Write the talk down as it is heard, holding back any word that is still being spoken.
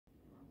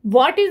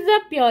What is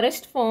the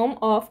purest form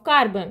of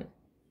carbon?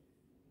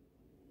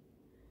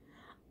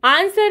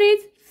 Answer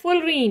is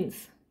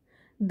fullerenes.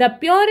 The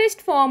purest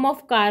form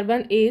of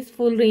carbon is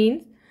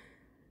fullerenes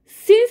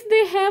since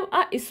they have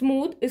a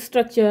smooth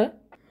structure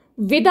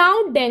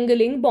without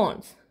dangling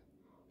bonds.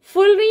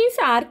 Fullerenes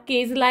are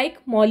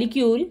cage-like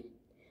molecule.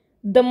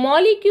 The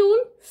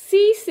molecule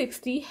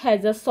C60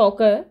 has a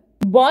soccer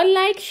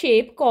ball-like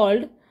shape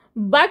called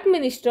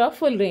Buckminster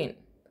fullerene.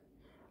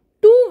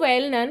 Two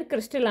well-known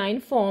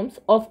crystalline forms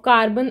of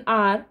carbon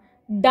are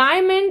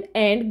diamond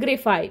and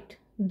graphite.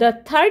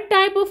 The third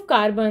type of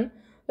carbon,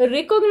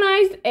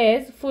 recognized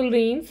as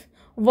fullerenes,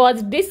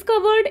 was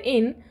discovered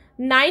in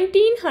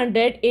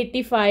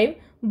 1985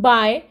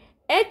 by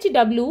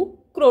H.W.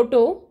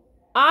 Kroto,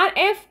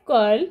 R.F.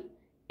 Curl,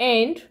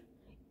 and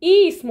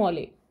E.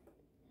 Smalley.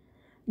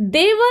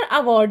 They were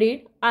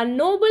awarded a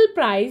Nobel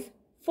Prize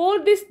for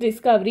this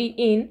discovery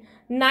in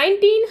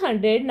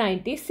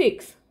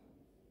 1996.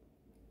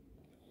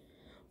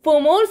 For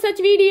more such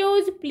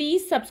videos,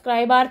 please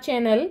subscribe our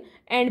channel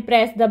and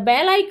press the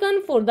bell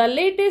icon for the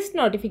latest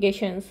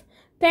notifications.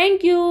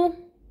 Thank you.